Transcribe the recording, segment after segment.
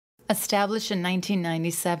Established in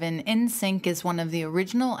 1997, InsynQ is one of the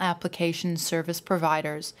original application service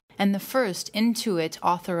providers and the first Intuit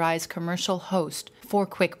authorized commercial host for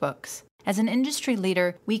QuickBooks. As an industry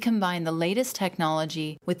leader, we combine the latest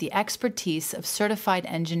technology with the expertise of certified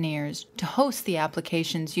engineers to host the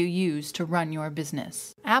applications you use to run your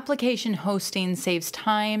business. Application hosting saves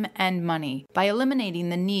time and money by eliminating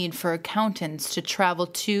the need for accountants to travel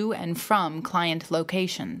to and from client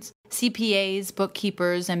locations. CPAs,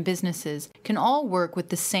 bookkeepers, and businesses can all work with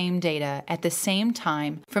the same data at the same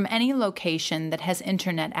time from any location that has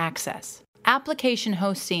internet access. Application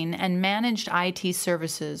hosting and managed IT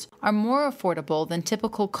services are more affordable than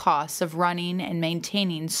typical costs of running and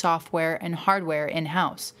maintaining software and hardware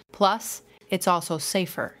in-house. Plus, it's also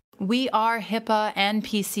safer. We are HIPAA and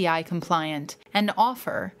PCI compliant and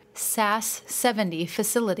offer SAS 70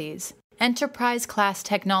 facilities, enterprise-class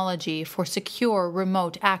technology for secure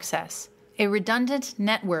remote access, a redundant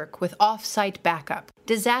network with off-site backup,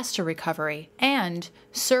 disaster recovery, and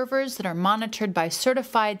servers that are monitored by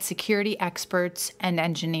certified security experts and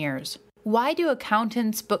engineers. Why do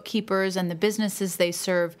accountants, bookkeepers, and the businesses they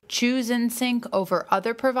serve choose InsynQ over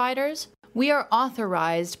other providers? We are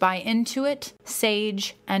authorized by Intuit,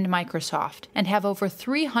 Sage, and Microsoft, and have over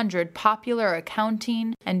 300 popular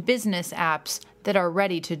accounting and business apps that are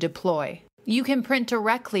ready to deploy. You can print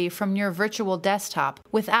directly from your virtual desktop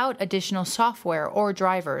without additional software or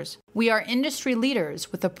drivers. We are industry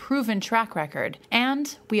leaders with a proven track record,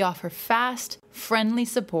 and we offer fast, friendly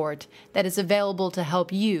support that is available to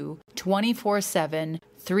help you 24/7,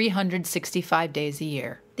 365 days a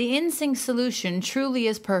year. The InsynQ solution truly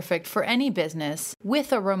is perfect for any business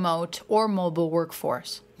with a remote or mobile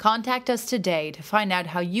workforce. Contact us today to find out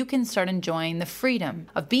how you can start enjoying the freedom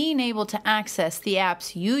of being able to access the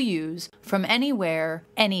apps you use from anywhere,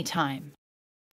 anytime.